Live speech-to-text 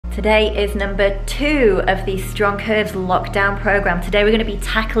Today is number 2 of the Strong Curves Lockdown program. Today we're going to be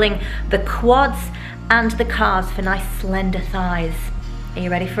tackling the quads and the calves for nice slender thighs. Are you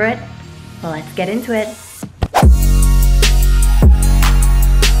ready for it? Well, let's get into it.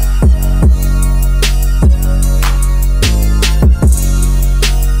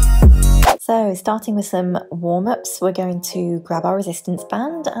 So starting with some warm-ups, we're going to grab our resistance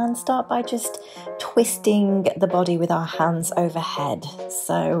band and start by just twisting the body with our hands overhead.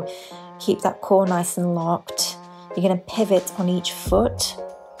 So keep that core nice and locked. You're going to pivot on each foot.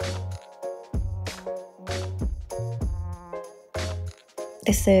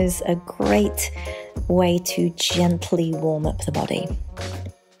 This is a great way to gently warm up the body.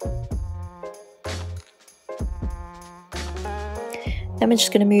 Then we're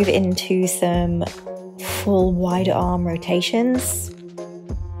just going to move into some full wide arm rotations.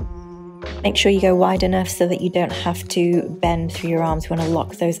 Make sure you go wide enough so that you don't have to bend through your arms. You want to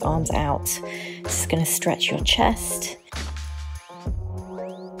lock those arms out. This is going to stretch your chest.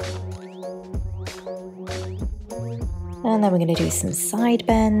 And then we're going to do some side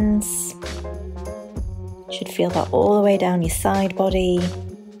bends. You should feel that all the way down your side body.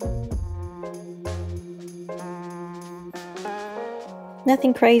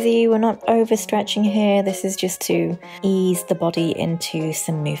 Nothing crazy, we're not overstretching here. This is just to ease the body into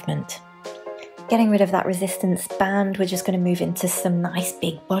some movement. Getting rid of that resistance band, we're just going to move into some nice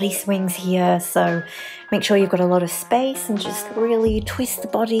big body swings here. So make sure you've got a lot of space and just really twist the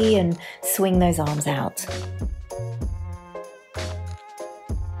body and swing those arms out.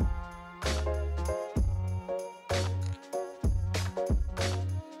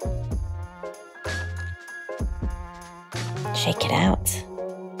 Shake it out.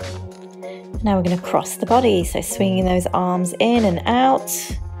 Now we're going to cross the body, so swinging those arms in and out.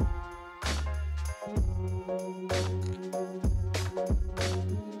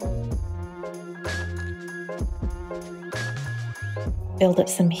 Build up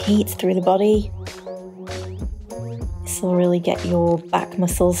some heat through the body. This will really get your back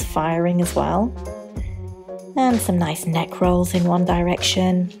muscles firing as well. And some nice neck rolls in one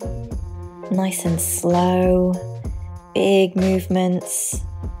direction. Nice and slow. Big movements.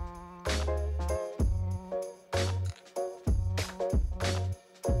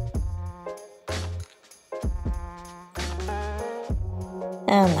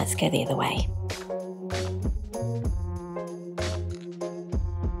 And let's go the other way.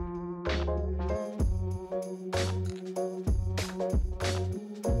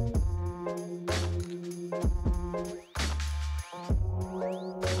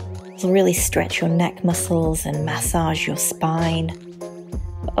 Really stretch your neck muscles and massage your spine.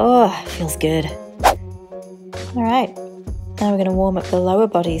 Oh, feels good. All right, now we're going to warm up the lower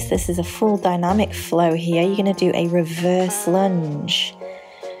bodies. This is a full dynamic flow here. You're going to do a reverse lunge.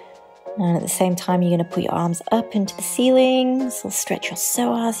 And at the same time, you're going to put your arms up into the ceiling. This will stretch your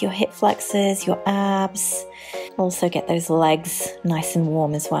psoas, your hip flexors, your abs. Also get those legs nice and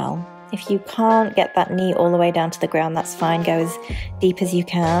warm as well. If you can't get that knee all the way down to the ground, that's fine. Go as deep as you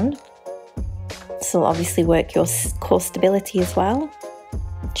can. This will obviously work your core stability as well.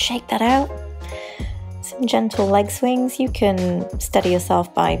 Shake that out. Some gentle leg swings. You can steady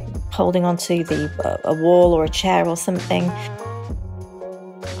yourself by holding onto a wall or a chair or something.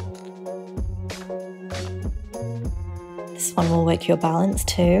 This one will work your balance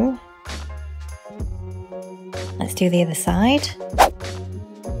too. Let's do the other side.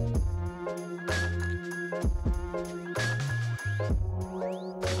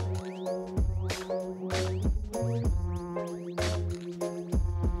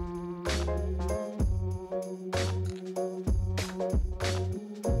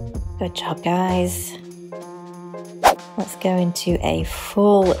 Good job, guys. Let's go into a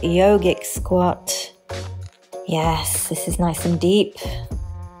full yogic squat. Yes, this is nice and deep.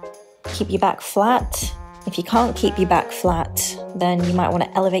 Keep your back flat. If you can't keep your back flat, then you might want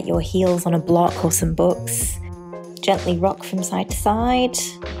to elevate your heels on a block or some books. Gently rock from side to side.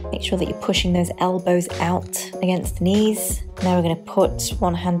 Make sure that you're pushing those elbows out against the knees. Now we're going to put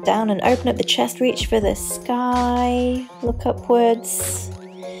one hand down and open up the chest, reach for the sky, look upwards.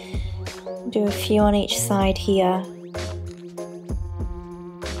 Do a few on each side here.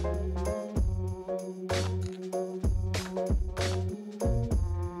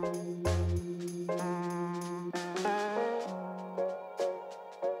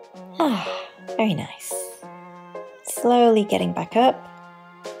 Very nice. Slowly getting back up.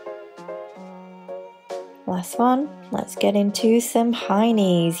 Last one. Let's get into some high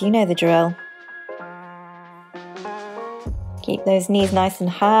knees. You know the drill. Keep those knees nice and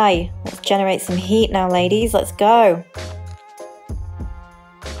high. Let's generate some heat now, ladies. Let's go.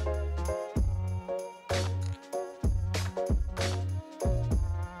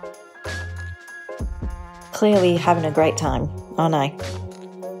 clearly having a great time, aren't I?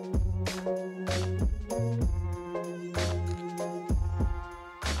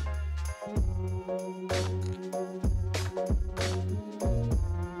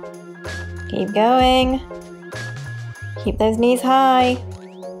 Keep going. Keep those knees high.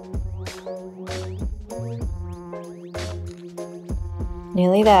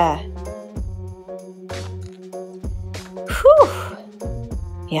 Nearly there. Whew.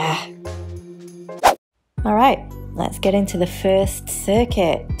 Yeah. All right, let's get into the first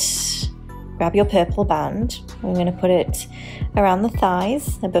circuit. Grab your purple band. We're going to put it around the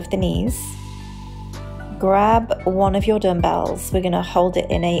thighs, above the knees. Grab one of your dumbbells. We're going to hold it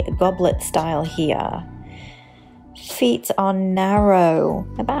in a goblet style here. Feet are narrow,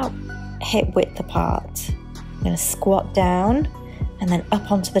 about hip width apart. I'm going to squat down and then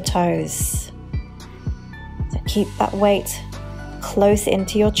up onto the toes. So keep that weight close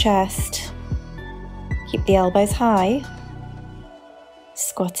into your chest. Keep the elbows high.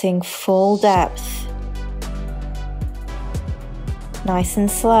 Squatting full depth. Nice and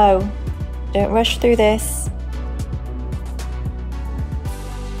slow. Don't rush through this.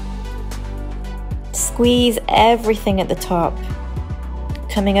 Squeeze everything at the top.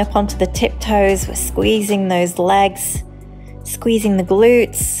 Coming up onto the tiptoes, we're squeezing those legs, squeezing the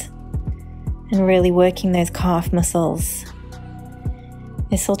glutes, and really working those calf muscles.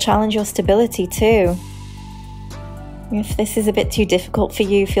 This will challenge your stability too. If this is a bit too difficult for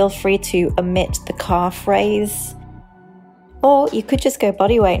you, feel free to omit the calf raise. Or you could just go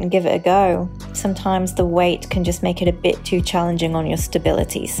body weight and give it a go. Sometimes the weight can just make it a bit too challenging on your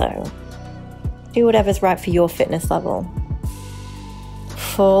stability, so do whatever's right for your fitness level.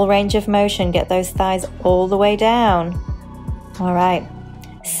 Full range of motion, get those thighs all the way down. All right,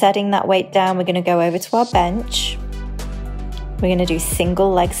 setting that weight down, we're gonna go over to our bench. We're gonna do single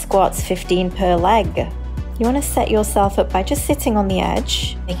leg squats, 15 per leg. You wanna set yourself up by just sitting on the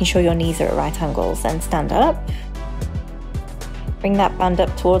edge, making sure your knees are at right angles, then stand up. Bring that band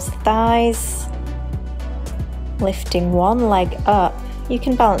up towards the thighs. Lifting one leg up. You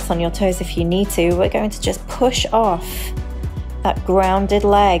can balance on your toes if you need to. We're going to just push off that grounded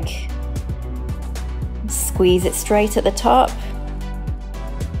leg. Squeeze it straight at the top.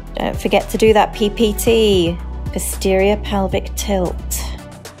 Don't forget to do that PPT, posterior pelvic tilt.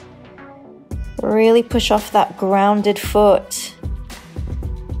 Really push off that grounded foot.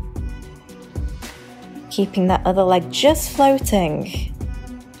 Keeping that other leg just floating.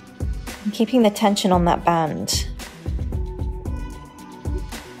 And keeping the tension on that band.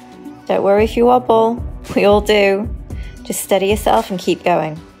 Don't worry if you wobble, we all do. Just steady yourself and keep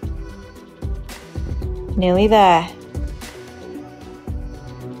going. Nearly there.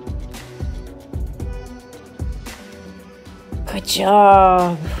 Good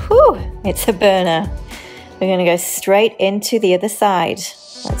job. Whew, it's a burner. We're gonna go straight into the other side.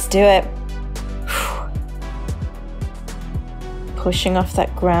 Let's do it. Pushing off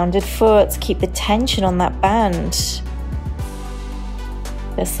that grounded foot, keep the tension on that band.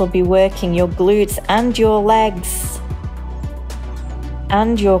 This will be working your glutes and your legs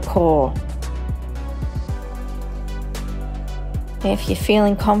and your core. If you're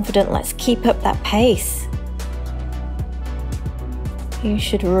feeling confident, let's keep up that pace. You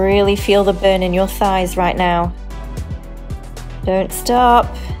should really feel the burn in your thighs right now. Don't stop.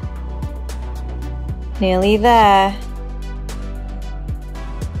 Nearly there.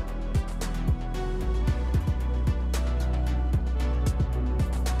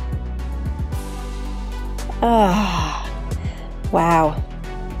 Ah, wow.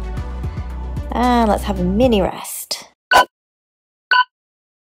 And let's have a mini rest.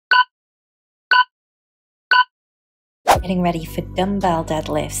 Getting ready for dumbbell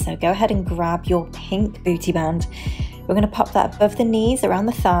deadlifts, so go ahead and grab your pink booty band. We're going to pop that above the knees, around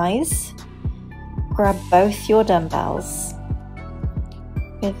the thighs. Grab both your dumbbells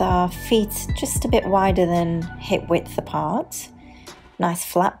with our feet just a bit wider than hip width apart. Nice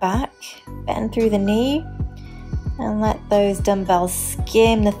flat back, bend through the knee. And let those dumbbells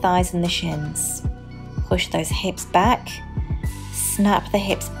skim the thighs and the shins. Push those hips back, snap the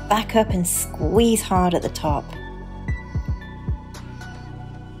hips back up and squeeze hard at the top.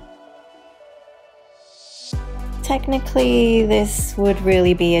 Technically, this would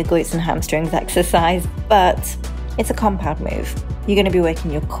really be a glutes and hamstrings exercise, but it's a compound move. You're going to be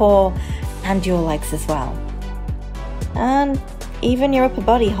working your core and your legs as well. And even your upper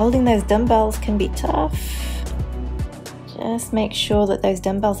body, holding those dumbbells can be tough. Just make sure that those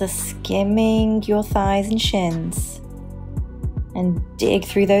dumbbells are skimming your thighs and shins. And dig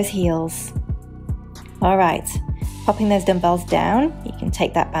through those heels. All right, popping those dumbbells down, you can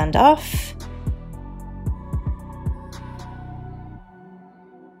take that band off.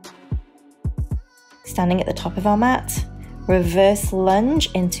 Standing at the top of our mat, reverse lunge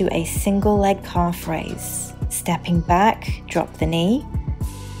into a single leg calf raise. Stepping back, drop the knee,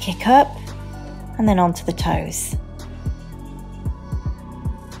 kick up, and then onto the toes.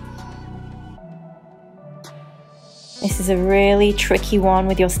 This is a really tricky one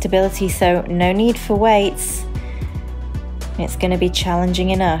with your stability, so no need for weights. It's going to be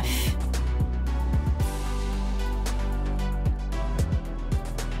challenging enough.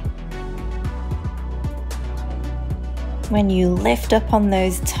 When you lift up on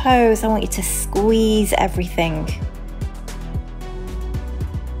those toes, I want you to squeeze everything.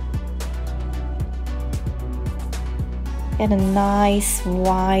 Get a nice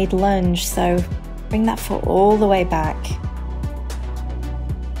wide lunge, so bring that foot all the way back.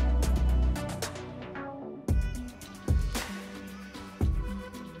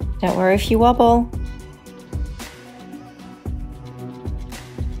 Don't worry if you wobble.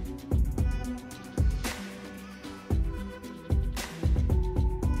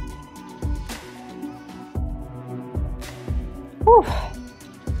 Whew,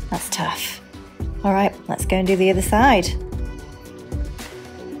 that's tough. All right, let's go and do the other side.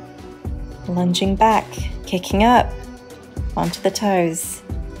 Lunging back, kicking up, onto the toes.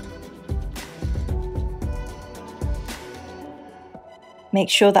 Make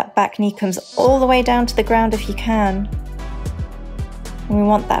sure that back knee comes all the way down to the ground if you can. And we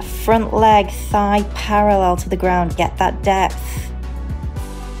want that front leg, thigh parallel to the ground. Get that depth.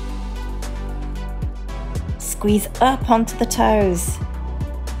 Squeeze up onto the toes.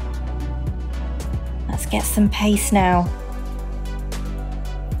 Let's get some pace now.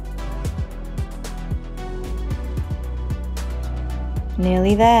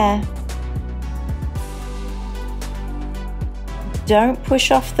 Nearly there. Don't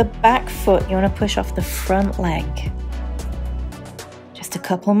push off the back foot, you want to push off the front leg. Just a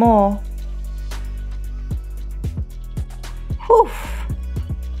couple more. Whew.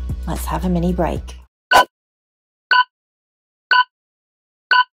 Let's have a mini break.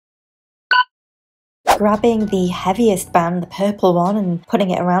 Grabbing the heaviest band, the purple one, and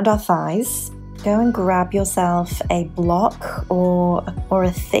putting it around our thighs. Go and grab yourself a block or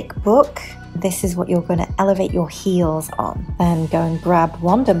a thick book. This is what you're going to elevate your heels on. Then go and grab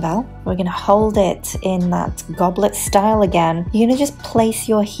one dumbbell. We're going to hold it in that goblet style again. You're going to just place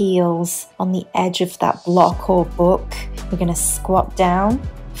your heels on the edge of that block or book. We're going to squat down,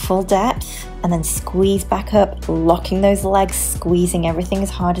 full depth, and then squeeze back up, locking those legs, squeezing everything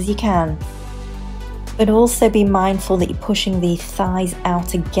as hard as you can. But also be mindful that you're pushing the thighs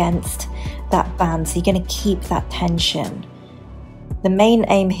out against that band, so you're going to keep that tension. The main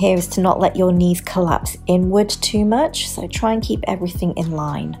aim here is to not let your knees collapse inward too much, so try and keep everything in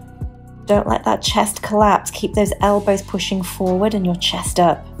line. Don't let that chest collapse, keep those elbows pushing forward and your chest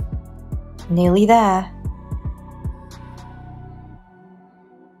up. Nearly there.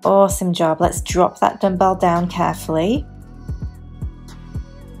 Awesome job. Let's drop that dumbbell down carefully.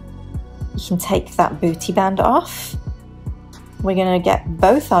 You can take that booty band off. We're going to get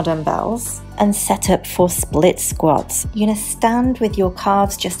both our dumbbells and set up for split squats. You're going to stand with your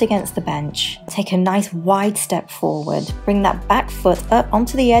calves just against the bench. Take a nice wide step forward. Bring that back foot up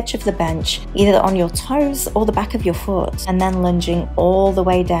onto the edge of the bench, either on your toes or the back of your foot, and then lunging all the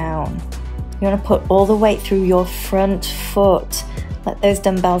way down. You want to put all the weight through your front foot. Let those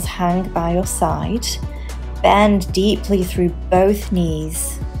dumbbells hang by your side. Bend deeply through both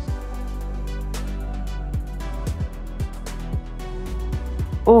knees.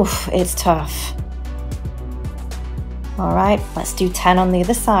 Oof, it's tough. All right, let's do 10 on the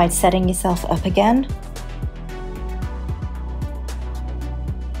other side, setting yourself up again.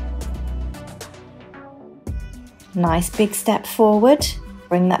 Nice big step forward.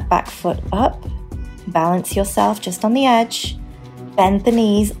 Bring that back foot up. Balance yourself just on the edge. Bend the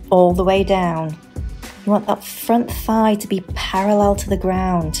knees all the way down. You want that front thigh to be parallel to the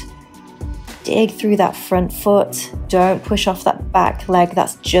ground. Dig through that front foot. Don't push off that back leg.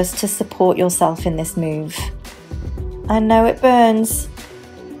 That's just to support yourself in this move. I know it burns.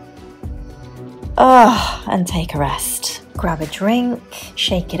 And take a rest. Grab a drink,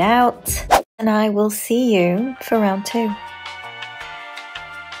 shake it out, and I will see you for round 2.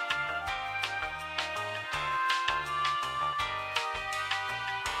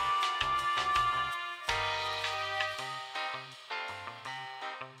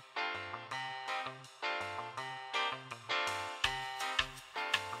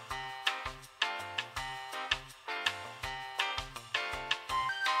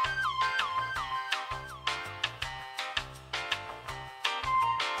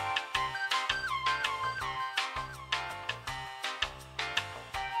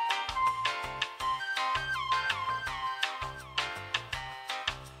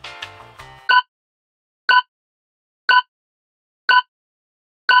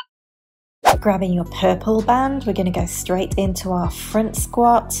 Grabbing your purple band, we're going to go straight into our front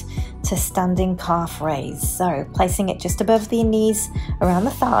squat to standing calf raise. So placing it just above the knees, around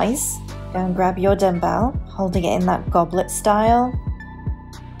the thighs. Go and grab your dumbbell, holding it in that goblet style.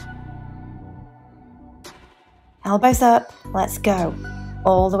 Elbows up, let's go.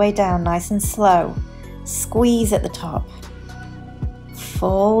 All the way down, nice and slow. Squeeze at the top.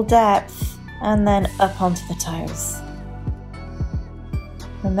 Full depth, and then up onto the toes.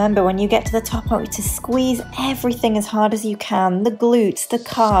 Remember, when you get to the top, I want you to squeeze everything as hard as you can. The glutes, the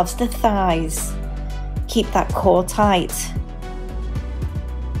calves, the thighs. Keep that core tight.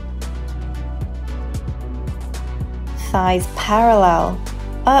 Thighs parallel.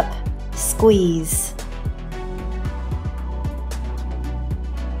 Up, squeeze.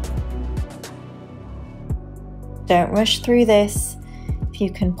 Don't rush through this. If you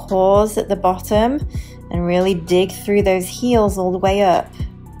can pause at the bottom and really dig through those heels all the way up.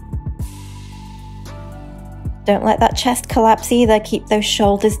 Don't let that chest collapse either. Keep those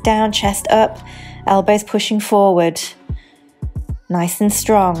shoulders down, chest up, elbows pushing forward. Nice and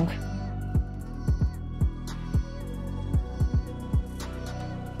strong.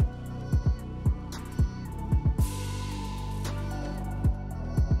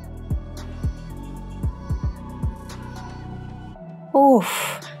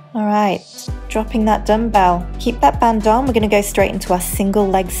 Oof. All right, dropping that dumbbell. Keep that band on. We're going to go straight into our single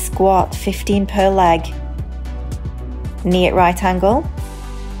leg squat, 15 per leg. Knee at right angle.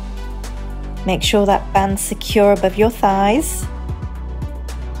 Make sure that band's secure above your thighs.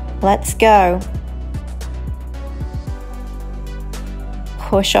 Let's go.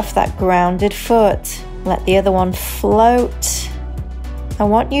 Push off that grounded foot. Let the other one float. I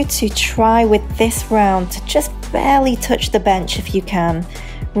want you to try with this round to just barely touch the bench if you can.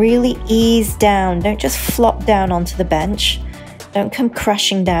 Really ease down. Don't just flop down onto the bench. Don't come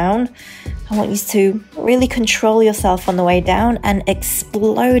crashing down. I want you to really control yourself on the way down and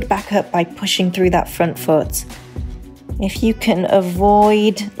explode back up by pushing through that front foot. If you can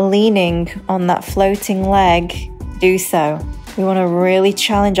avoid leaning on that floating leg, do so. We want to really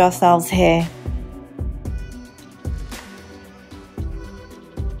challenge ourselves here.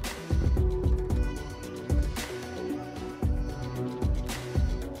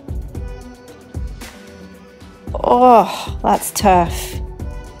 Oh, that's tough.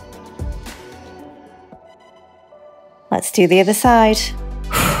 Let's do the other side.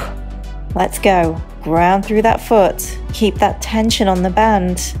 Let's go. Ground through that foot. Keep that tension on the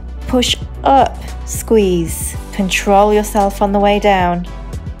band. Push up, squeeze. Control yourself on the way down.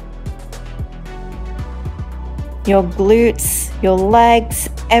 Your glutes, your legs,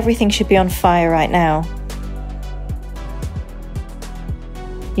 everything should be on fire right now.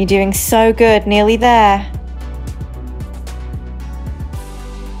 You're doing so good, nearly there.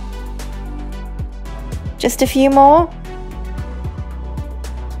 Just a few more.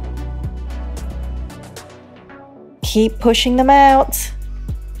 Keep pushing them out.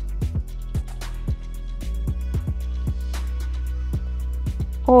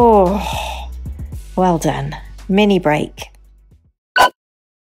 Oh, well done. Mini break.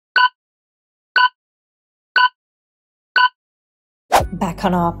 Back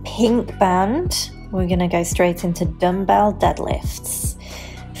on our pink band, we're going to go straight into dumbbell deadlifts.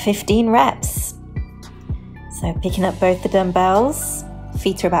 15 reps. So picking up both the dumbbells,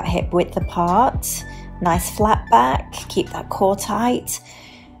 feet are about hip width apart, nice flat back, keep that core tight.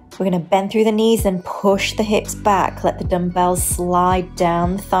 We're going to bend through the knees and push the hips back, let the dumbbells slide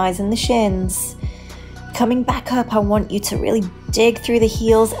down the thighs and the shins. Coming back up, I want you to really dig through the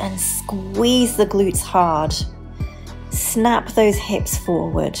heels and squeeze the glutes hard. Snap those hips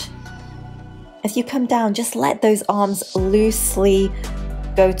forward. As you come down, just let those arms loosely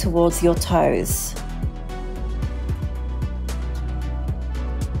go towards your toes.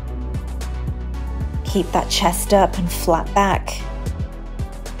 Keep that chest up and flat back.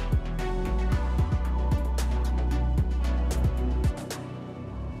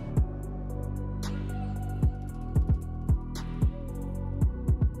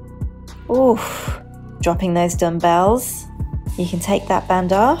 Oof. Dropping those dumbbells. You can take that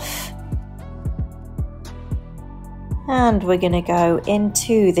band off. And we're going to go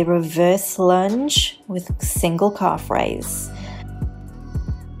into the reverse lunge with single calf raise.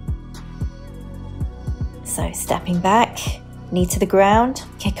 So stepping back, knee to the ground,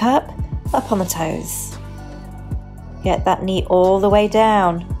 kick up on the toes. Get that knee all the way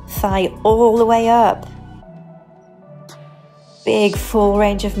down, thigh all the way up. Big full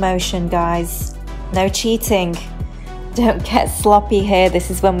range of motion, guys. No cheating. Don't get sloppy here.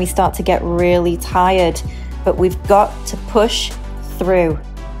 This is when we start to get really tired, but we've got to push through.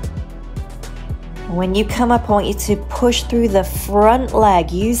 When you come up, I want you to push through the front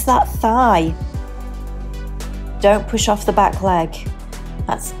leg. Use that thigh. Don't push off the back leg.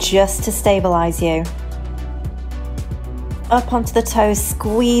 That's just to stabilize you. Up onto the toes,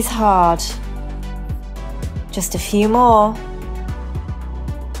 squeeze hard. Just a few more.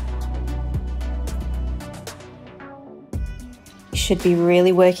 You should be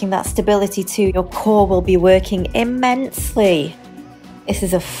really working that stability too. Your core will be working immensely. This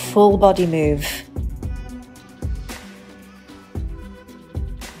is a full body move.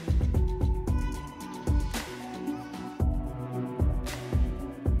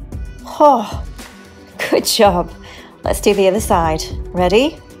 Oh, good job. Let's do the other side.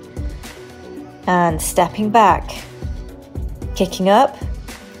 Ready? And stepping back. Kicking up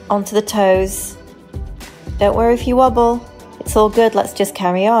onto the toes. Don't worry if you wobble. It's all good. Let's just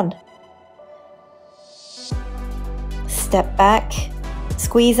carry on. Step back.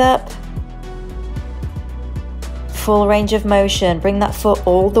 Squeeze up. Full range of motion. Bring that foot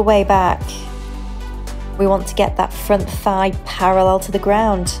all the way back. We want to get that front thigh parallel to the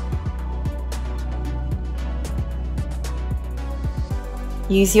ground.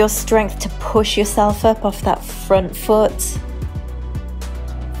 Use your strength to push yourself up off that front foot.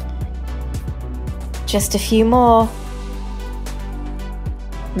 Just a few more.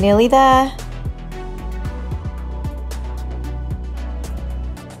 Nearly there.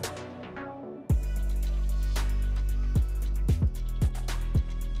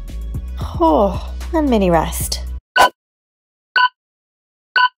 Oh, and mini rest.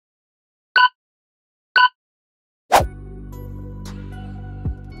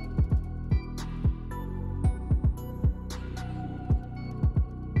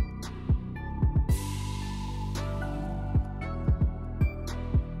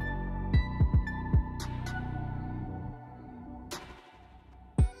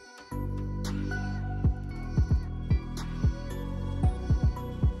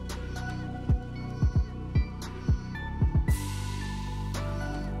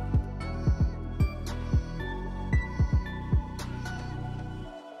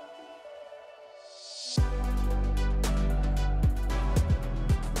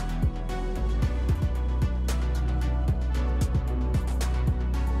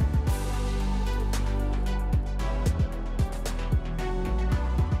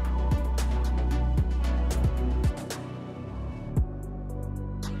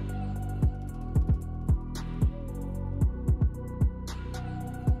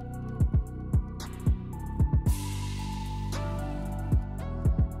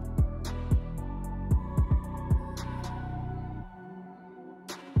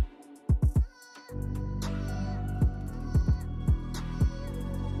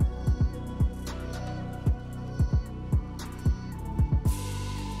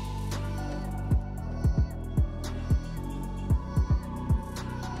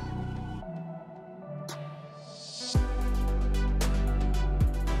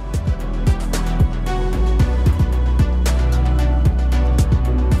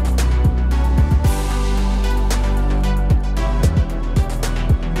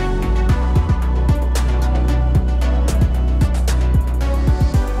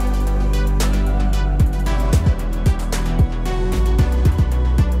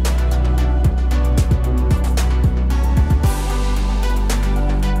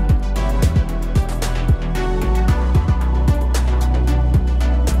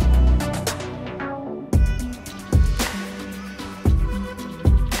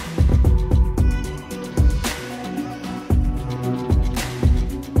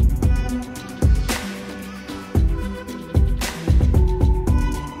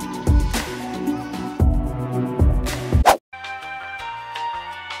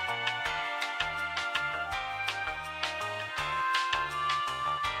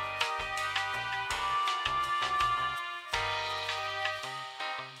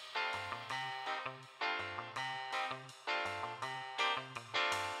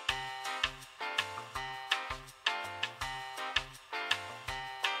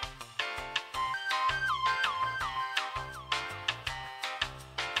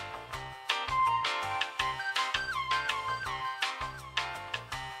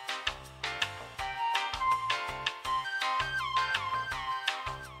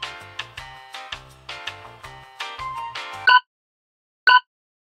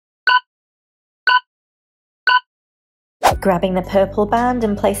 Grabbing the purple band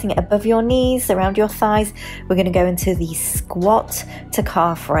and placing it above your knees, around your thighs, we're going to go into the squat to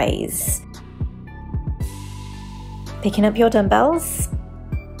calf raise. Picking up your dumbbells,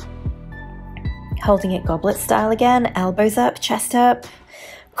 holding it goblet style again, elbows up, chest up,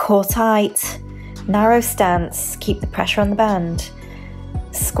 core tight, Narrow stance, keep the pressure on the band.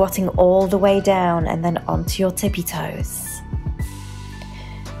 Squatting all the way down and then onto your tippy toes.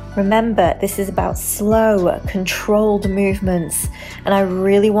 Remember, this is about slow, controlled movements, and I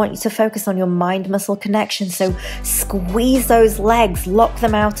really want you to focus on your mind-muscle connection, so squeeze those legs, lock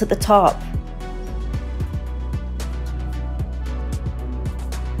them out at the top.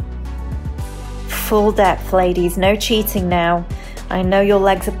 Full depth, ladies, no cheating now. I know your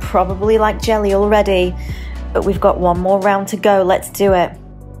legs are probably like jelly already, but we've got one more round to go. Let's do it.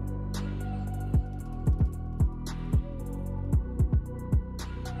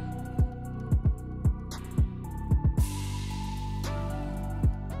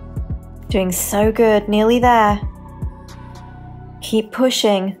 Doing so good, nearly there. Keep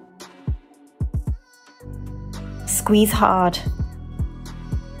pushing. Squeeze hard.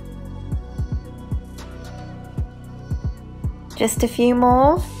 Just a few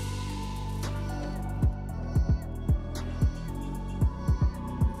more.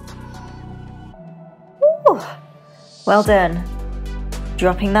 Ooh, well done.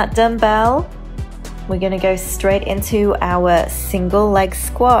 Dropping that dumbbell. We're going to go straight into our single leg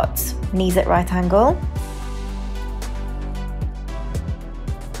squat. Knees at right angle.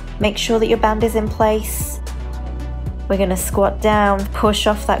 Make sure that your band is in place. We're going to squat down, push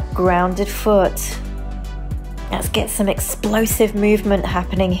off that grounded foot. Let's get some explosive movement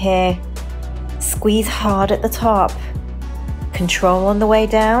happening here. Squeeze hard at the top. Control on the way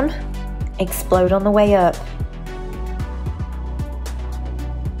down. Explode on the way up.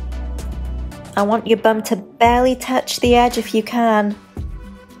 I want your bum to barely touch the edge if you can.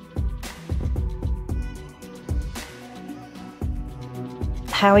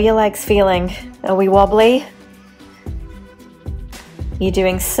 How are your legs feeling? Are we wobbly? You're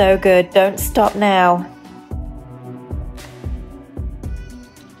doing so good. Don't stop now.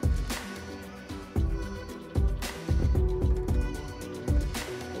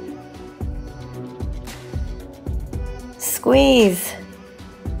 Squeeze.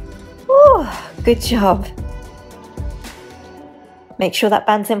 Woo, good job. Make sure that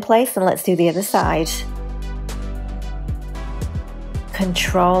band's in place and let's do the other side.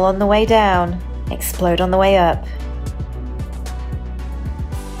 Control on the way down, explode on the way up.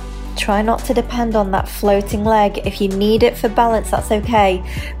 Try not to depend on that floating leg. If you need it for balance, that's okay,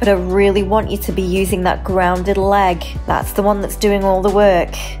 but I really want you to be using that grounded leg. That's the one that's doing all the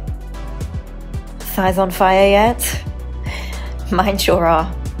work. Thighs on fire yet? Mine sure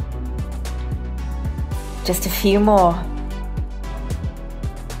are. Just a few more.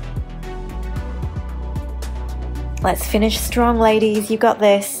 Let's finish strong, ladies. You got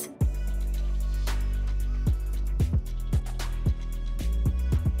this.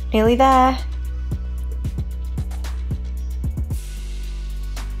 Nearly there.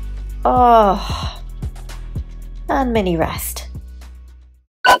 Oh, and mini rest.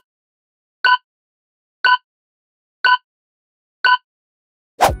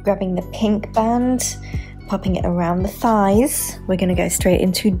 Grabbing the pink band, popping it around the thighs. We're going to go straight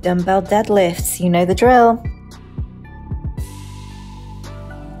into dumbbell deadlifts. You know the drill.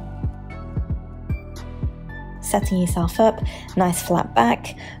 Setting yourself up, nice flat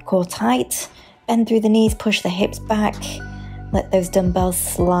back, core tight, bend through the knees, push the hips back, let those dumbbells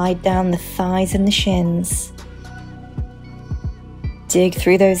slide down the thighs and the shins. Dig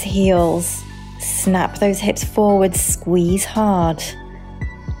through those heels, snap those hips forward, squeeze hard.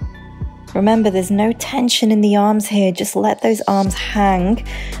 Remember, there's no tension in the arms here, just let those arms hang,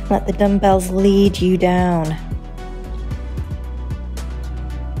 let the dumbbells lead you down.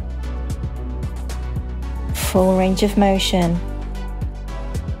 Full range of motion.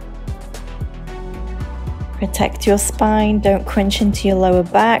 Protect your spine, don't crunch into your lower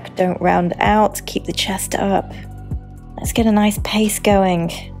back, don't round out, keep the chest up. Let's get a nice pace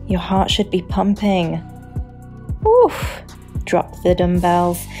going. Your heart should be pumping. Oof. Drop the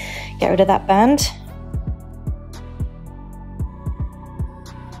dumbbells, get rid of that band.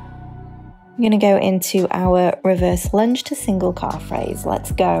 I'm going to go into our reverse lunge to single calf raise.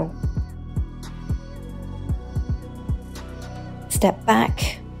 Let's go. Step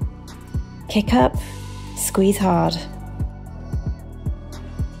back, kick up, squeeze hard.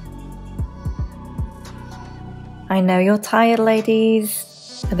 I know you're tired,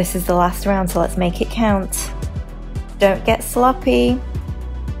 ladies, but this is the last round, so let's make it count. Don't get sloppy.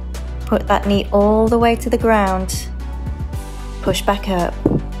 Put that knee all the way to the ground. Push back up.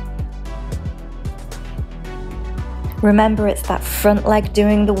 Remember, it's that front leg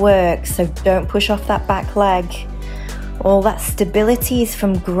doing the work, so don't push off that back leg. All that stability is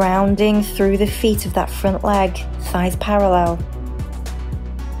from grounding through the feet of that front leg, thighs parallel.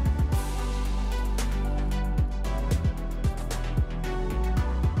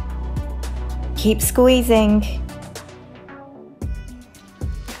 Keep squeezing.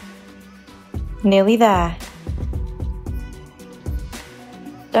 Nearly there.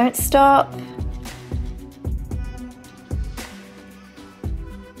 Don't stop.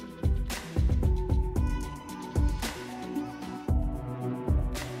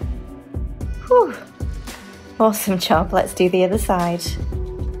 Whew. Awesome job. Let's do the other side.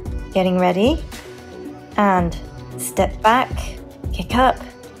 Getting ready. And step back, kick up,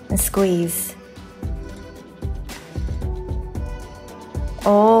 and squeeze.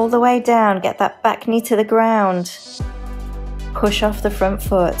 All the way down. Get that back knee to the ground. Push off the front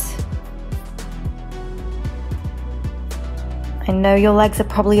foot. I know your legs are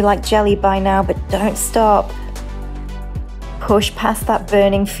probably like jelly by now, but don't stop. Push past that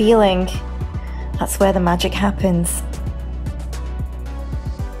burning feeling. That's where the magic happens.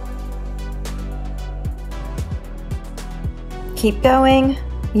 Keep going.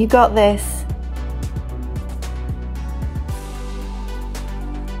 You got this.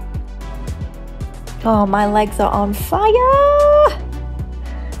 Oh, my legs are on fire!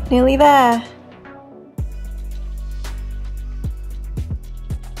 Nearly there.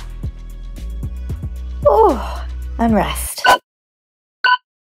 Oh, and rest.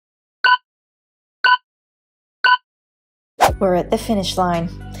 We're at the finish line.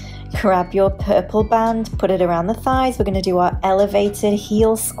 Grab your purple band, put it around the thighs. We're going to do our elevated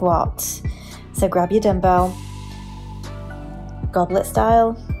heel squat. So grab your dumbbell, goblet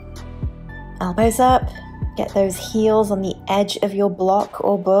style, elbows up, get those heels on the edge of your block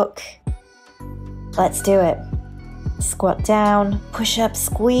or book. Let's do it. Squat down, push up,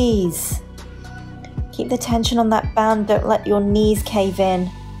 squeeze. Keep the tension on that band, don't let your knees cave in.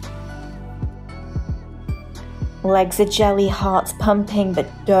 Legs are jelly, heart's pumping, but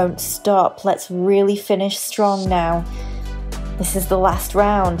don't stop. Let's really finish strong now. This is the last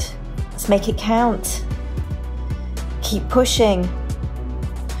round. Let's make it count. Keep pushing.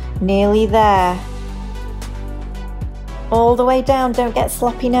 Nearly there. All the way down, don't get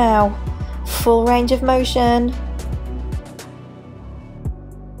sloppy now. Full range of motion.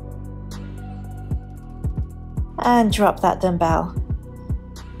 And drop that dumbbell.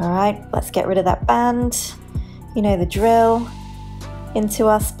 All right, let's get rid of that band. You know the drill. Into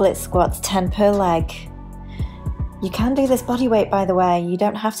our split squats, 10 per leg. You can do this body weight, by the way. You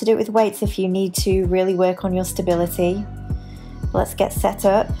don't have to do it with weights if you need to really work on your stability. Let's get set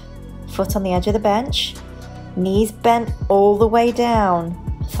up. Foot on the edge of the bench. Knees bent all the way down.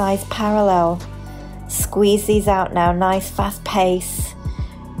 Thighs parallel. Squeeze these out now. Nice fast pace.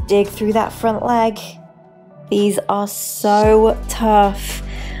 Dig through that front leg. These are so tough.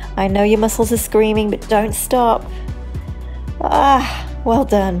 I know your muscles are screaming, but don't stop. Well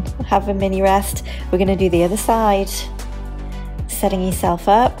done. Have a mini rest. We're going to do the other side. Setting yourself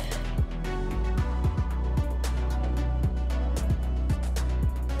up.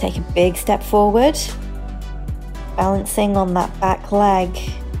 Take a big step forward. Balancing on that back leg.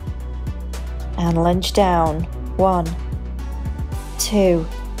 And lunge down. 1, 2,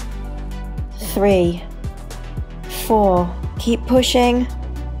 3, 4. Keep pushing.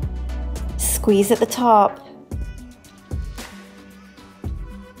 Squeeze at the top.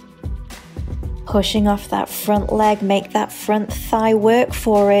 Pushing off that front leg, make that front thigh work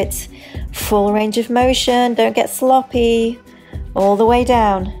for it. Full range of motion, don't get sloppy. All the way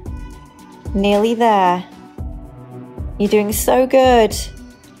down. Nearly there. You're doing so good.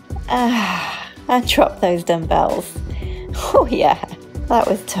 And drop those dumbbells. Oh yeah, that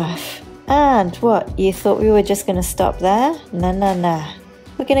was tough. And what, you thought we were just gonna stop there? No.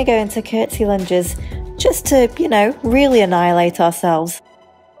 We're going to go into curtsy lunges just to, really annihilate ourselves.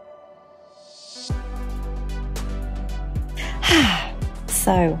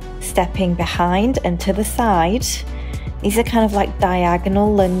 So, stepping behind and to the side. These are kind of like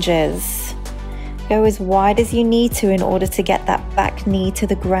diagonal lunges. Go as wide as you need to in order to get that back knee to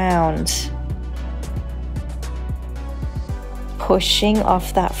the ground. Pushing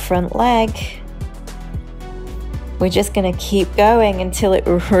off that front leg. We're just going to keep going until it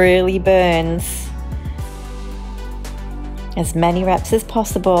really burns. As many reps as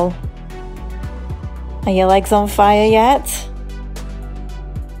possible. Are your legs on fire yet?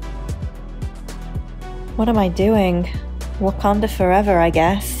 What am I doing? Wakanda forever, I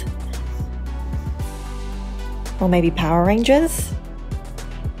guess. Or maybe Power Rangers?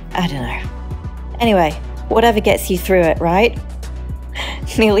 I don't know. Anyway, whatever gets you through it, right?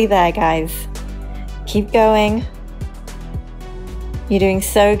 Nearly there, guys. Keep going. You're doing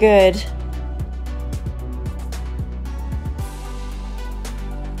so good.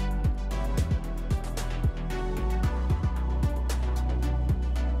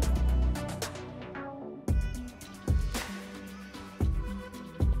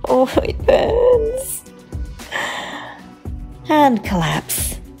 Oh, it burns. And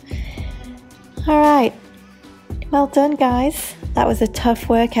collapse. All right. Well done, guys. That was a tough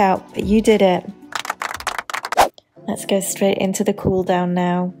workout, but you did it. Let's go straight into the cool down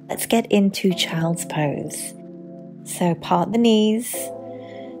now. Let's get into child's pose. So part the knees,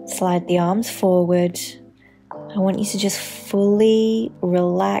 slide the arms forward. I want you to just fully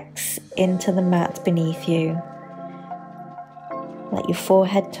relax into the mat beneath you. Let your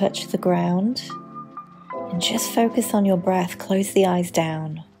forehead touch the ground and just focus on your breath. Close the eyes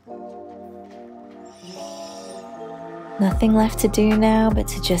down. Nothing left to do now but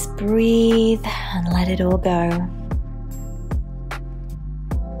to just breathe and let it all go.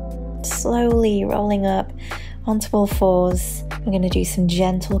 Slowly rolling up onto all fours. We're going to do some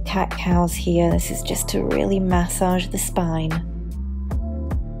gentle cat-cows here. This is just to really massage the spine.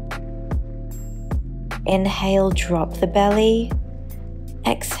 Inhale, drop the belly.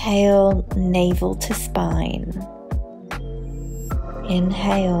 Exhale, navel to spine.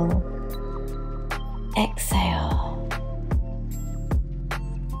 Inhale. Exhale.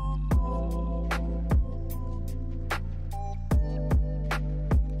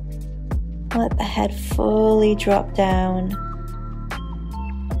 Let the head fully drop down.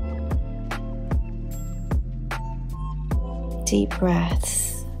 Deep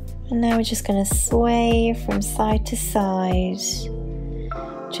breaths. And now we're just going to sway from side to side.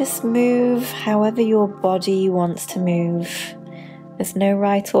 Just move however your body wants to move. There's no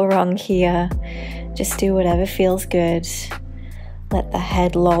right or wrong here. Just do whatever feels good. Let the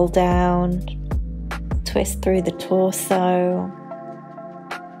head loll down. Twist through the torso.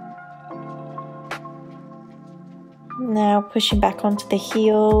 Now pushing back onto the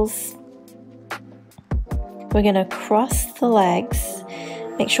heels. We're going to cross the legs.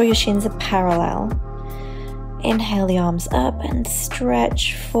 Make sure your shins are parallel. Inhale the arms up and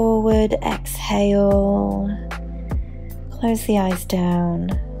stretch forward. Exhale. Close the eyes down.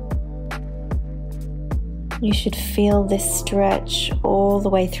 You should feel this stretch all the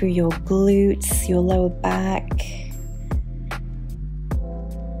way through your glutes, your lower back.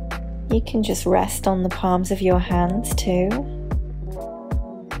 You can just rest on the palms of your hands too.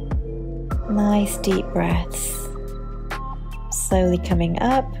 Nice deep breaths. Slowly coming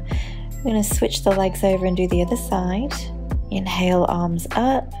up. We're going to switch the legs over and do the other side. Inhale, arms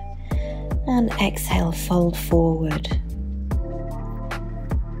up. And exhale, fold forward.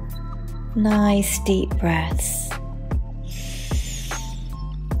 Nice deep breaths.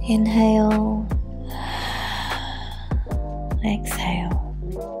 Inhale. Exhale.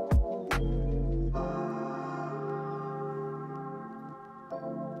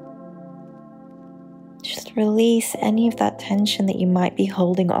 Just release any of that tension that you might be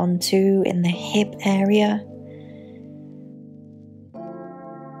holding on to in the hip area.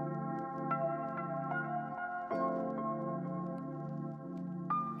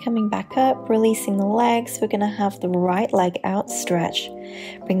 Coming back up, releasing the legs, we're going to have the right leg outstretched.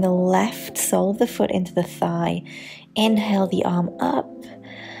 Bring the left sole of the foot into the thigh. Inhale the arm up.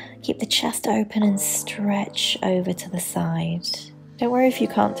 Keep the chest open and stretch over to the side. Don't worry if you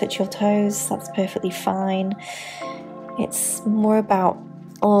can't touch your toes, that's perfectly fine. It's more about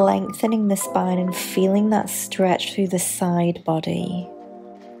lengthening the spine and feeling that stretch through the side body.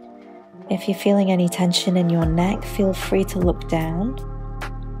 If you're feeling any tension in your neck, feel free to look down.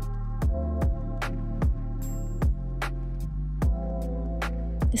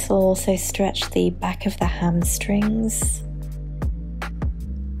 This will also stretch the back of the hamstrings.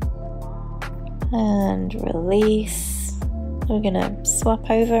 And release. We're going to swap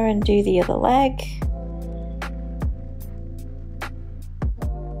over and do the other leg.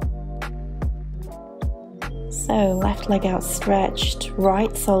 So left leg outstretched,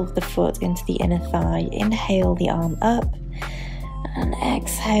 right sole of the foot into the inner thigh. Inhale the arm up and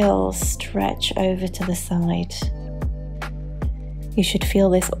exhale, stretch over to the side. You should feel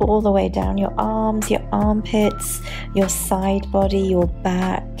this all the way down your arms, your armpits, your side body, your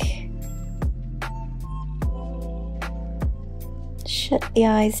back. Shut the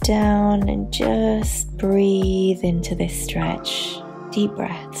eyes down and just breathe into this stretch. Deep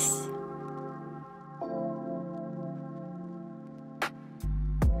breaths.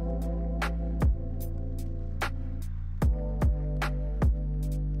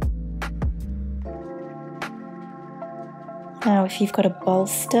 Now, if you've got a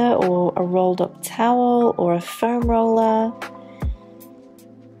bolster or a rolled up towel or a foam roller,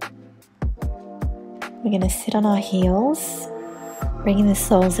 we're going to sit on our heels. Bringing the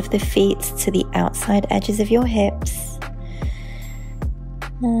soles of the feet to the outside edges of your hips.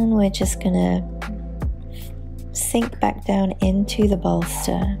 And we're just going to sink back down into the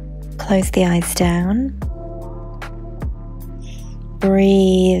bolster. Close the eyes down.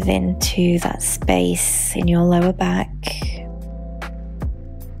 Breathe into that space in your lower back.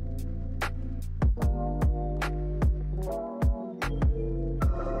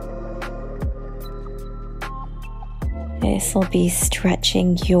 This will be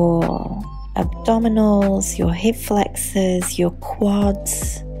stretching your abdominals, your hip flexors, your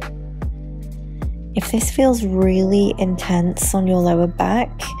quads. If this feels really intense on your lower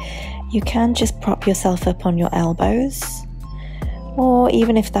back, you can just prop yourself up on your elbows. Or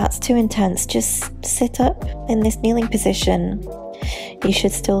even if that's too intense, just sit up in this kneeling position. You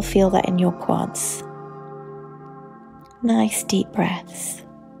should still feel that in your quads. Nice deep breaths.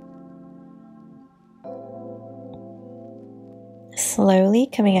 Slowly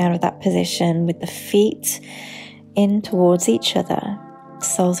coming out of that position with the feet in towards each other.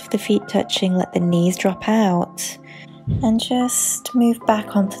 Soles of the feet touching, let the knees drop out. And just move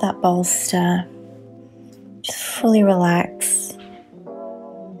back onto that bolster. Just fully relax.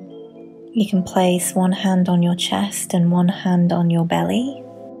 You can place one hand on your chest and one hand on your belly.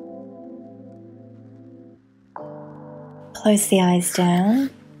 Close the eyes down.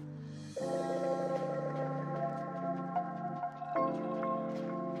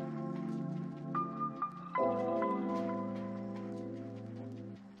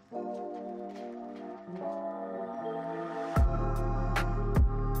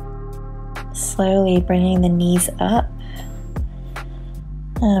 Slowly bringing the knees up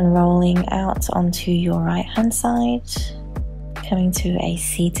and rolling out onto your right hand side, coming to a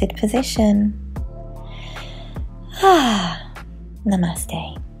seated position.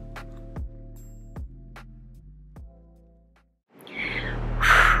 Namaste.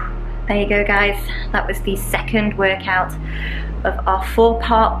 There you go, guys. That was the second workout of our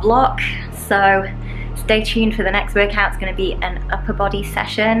 4-part block. So stay tuned for the next workout. It's going to be an upper body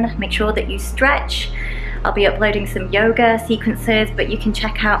session. Make sure that you stretch. I'll be uploading some yoga sequences, but you can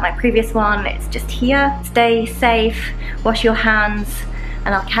check out my previous one. It's just here. Stay safe, wash your hands,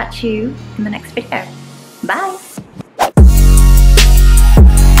 and I'll catch you in the next video. Bye.